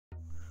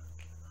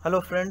Hello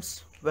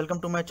friends, welcome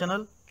to my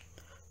channel.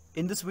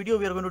 In this video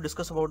we are going to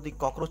discuss about the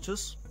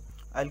cockroaches.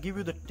 I'll give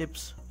you the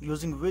tips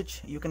using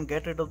which you can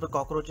get rid of the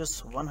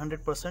cockroaches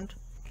 100%.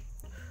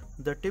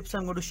 The tips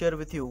I'm going to share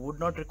with you would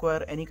not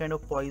require any kind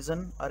of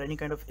poison or any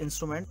kind of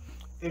instrument.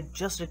 It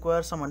just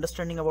requires some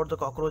understanding about the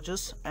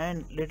cockroaches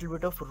and little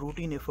bit of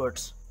routine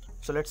efforts.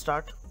 So let's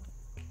start.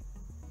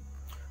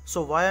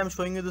 So why I'm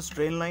showing you this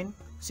drain line?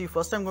 See,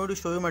 first I'm going to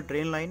show you my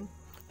drain line.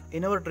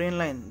 In our drain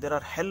line there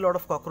are hell lot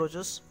of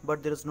cockroaches,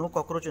 but there is no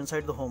cockroach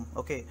inside the home.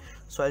 Okay,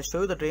 so I'll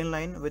show you the drain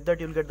line. With that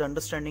you'll get the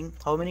understanding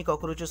how many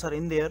cockroaches are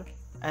in there,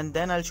 and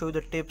then I'll show you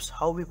the tips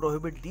how we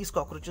prohibit these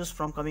cockroaches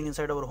from coming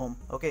inside our home.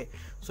 Okay,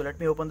 so let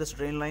me open this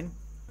drain line.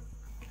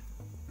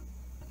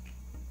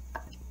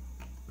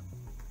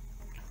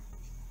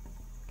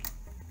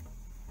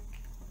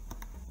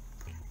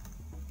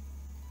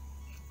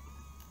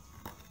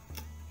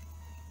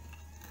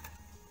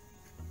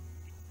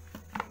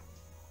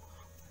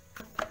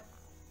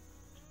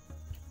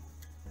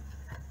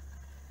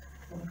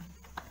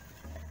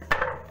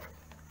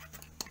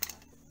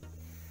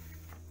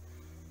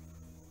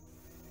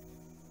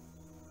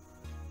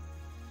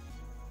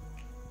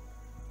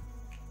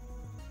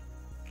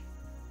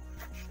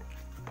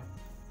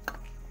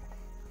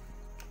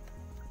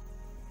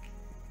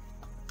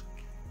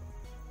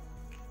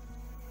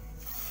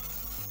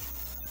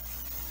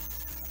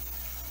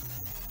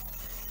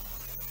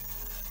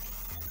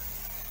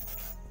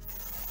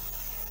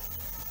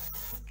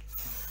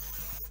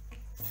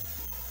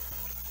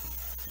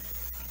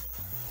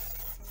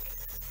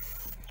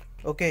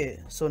 Okay,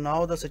 so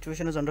now the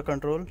situation is under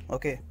control.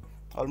 Okay,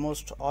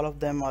 almost all of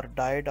them are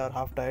died or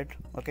half died.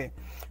 Okay,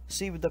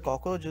 see, with the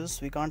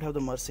cockroaches we can't have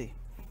the mercy.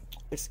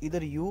 It's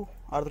either you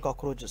or the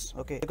cockroaches.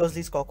 Okay, because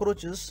these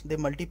cockroaches, they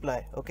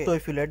multiply. Okay, so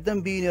if you let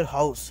them be in your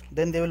house,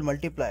 then they will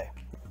multiply.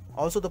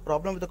 Also, the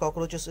problem with the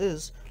cockroaches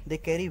is they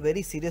carry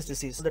very serious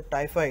disease, the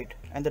typhoid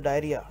and the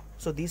diarrhea.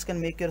 So these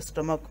can make your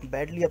stomach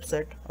badly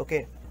upset.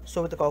 Okay,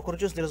 so with the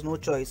cockroaches there is no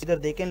choice. Either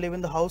they can live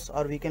in the house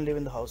or we can live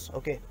in the house.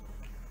 Okay,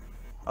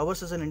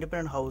 ours is an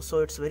independent house, so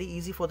it's very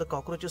easy for the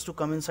cockroaches to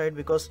come inside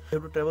because they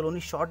have to travel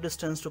only short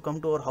distance to come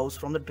to our house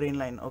from the drain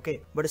line.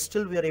 Okay, but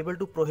still we are able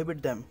to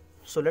prohibit them.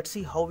 So let's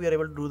see how we are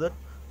able to do that.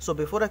 So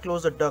before I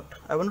close the duct,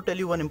 I want to tell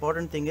you one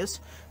important thing is,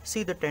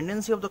 see, the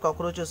tendency of the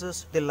cockroaches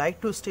is they like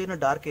to stay in a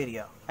dark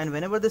area, and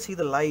whenever they see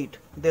the light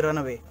they run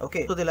away.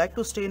 Okay, so they like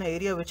to stay in an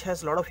area which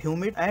has a lot of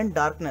humid and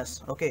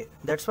darkness. Okay,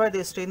 that's why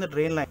they stay in the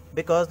drain line,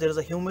 because there is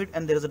a humid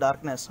and there is a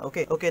darkness.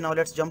 Okay, now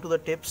let's jump to the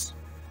tips.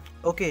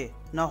 Okay,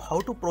 now how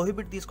to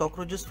prohibit these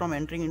cockroaches from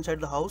entering inside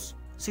the house?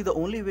 See, the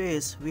only way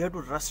is we have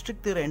to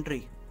restrict their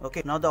entry.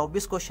 Okay, now the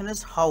obvious question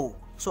is how?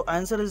 So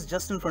answer is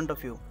just in front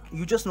of you.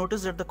 You just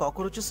notice that the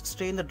cockroaches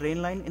stay in the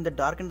drain line in the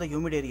dark and the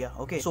humid area.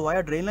 Okay, so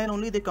via drain line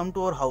only they come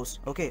to our house.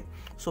 Okay,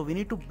 so we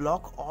need to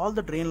block all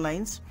the drain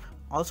lines.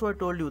 Also, I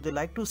told you they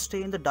like to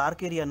stay in the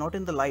dark area, not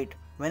in the light.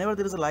 Whenever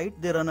there is a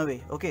light, they run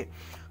away. Okay,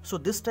 so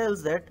this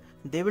tells that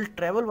they will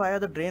travel via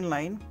the drain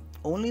line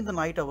only in the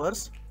night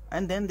hours,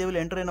 and then they will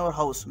enter in our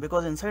house,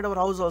 because inside our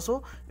house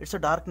also it's a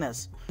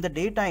darkness. In the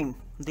daytime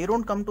they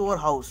don't come to our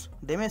house.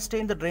 They may stay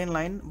in the drain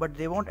line, but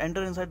they won't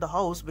enter inside the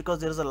house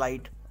because there is a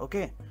light.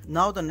 Okay,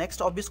 now the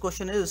next obvious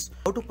question is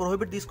how to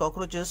prohibit these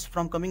cockroaches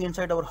from coming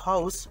inside our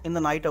house in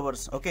the night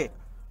hours. Okay,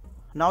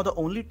 now the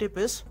only tip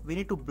is we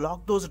need to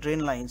block those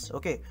drain lines.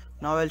 Okay,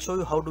 now I'll show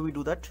you how do we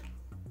do that.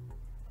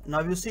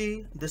 Now you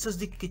see, this is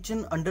the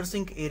kitchen under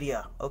sink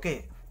area.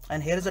 Okay,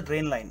 and here is a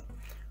drain line.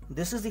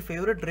 This is the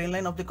favorite drain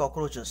line of the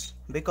cockroaches,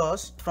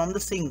 because from the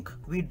sink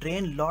we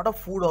drain lot of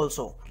food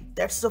also.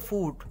 That's the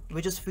food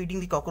which is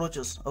feeding the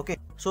cockroaches. Okay,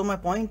 so my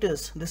point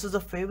is, this is the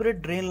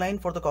favorite drain line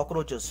for the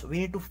cockroaches. We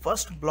need to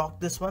first block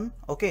this one.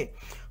 Okay,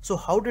 so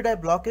how did I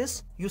block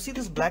is, you see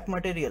this black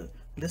material,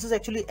 this is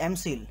actually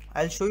M-seal.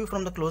 I'll show you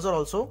from the closer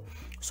also.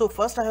 So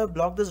first I have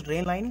blocked this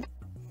drain line.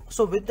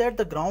 So with that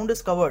the ground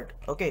is covered.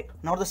 Okay,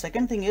 now the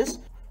second thing is,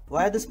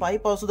 via this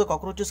pipe also the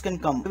cockroaches can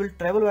come. They will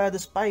travel via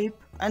this pipe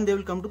and they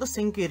will come to the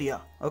sink area.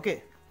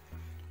 Okay,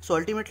 so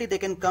ultimately they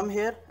can come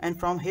here, and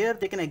from here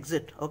they can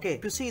exit. Okay,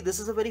 you see, this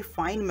is a very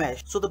fine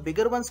mesh, so the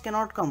bigger ones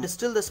cannot come,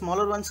 still the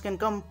smaller ones can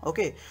come.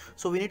 Okay,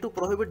 so we need to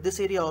prohibit this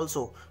area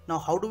also. Now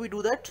how do we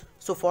do that?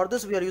 So for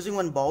this we are using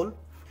one bowl.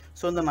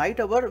 So in the night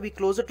hour we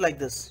close it like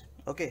this.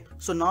 Okay,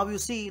 so now you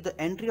see the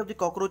entry of the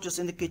cockroaches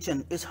in the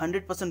kitchen is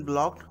 100%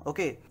 blocked.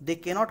 Okay, they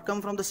cannot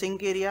come from the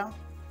sink area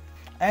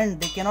and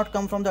they cannot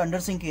come from the under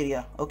sink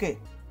area. Okay,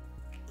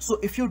 so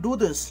if you do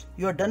this,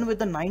 you are done with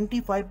the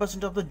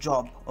 95% of the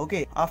job.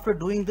 Okay, after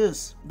doing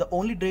this, the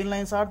only drain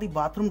lines are the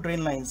bathroom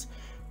drain lines,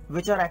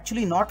 which are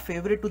actually not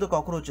favorite to the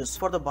cockroaches.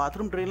 For the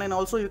bathroom drain line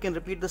also you can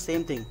repeat the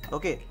same thing.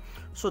 Okay,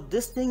 so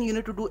this thing you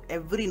need to do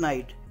every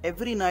night.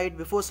 Every night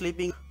before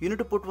sleeping you need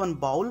to put one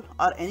bowl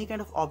or any kind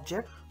of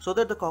object so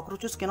that the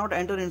cockroaches cannot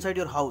enter inside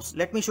your house.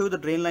 Let me show you the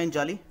drain line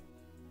jali.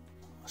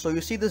 So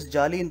you see this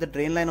jali in the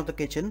drain line of the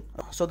kitchen.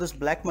 So this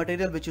black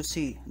material which you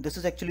see, this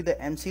is actually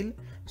the M-seal.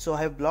 So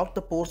I have blocked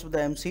the pores with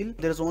the M-seal.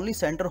 There is only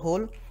center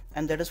hole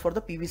and that is for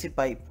the PVC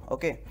pipe.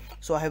 Okay,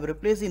 so I have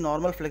replaced the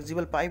normal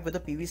flexible pipe with a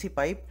PVC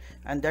pipe,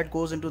 and that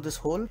goes into this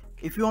hole.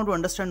 If you want to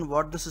understand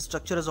what this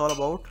structure is all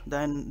about,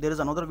 then there is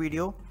another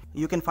video.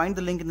 You can find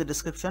the link in the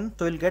description,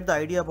 so you'll get the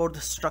idea about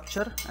the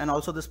structure and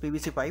also this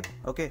PVC pipe.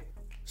 Okay,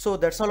 so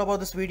that's all about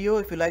this video.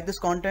 If you like this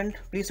content,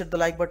 please hit the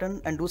like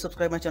button and do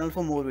subscribe my channel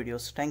for more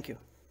videos. Thank you.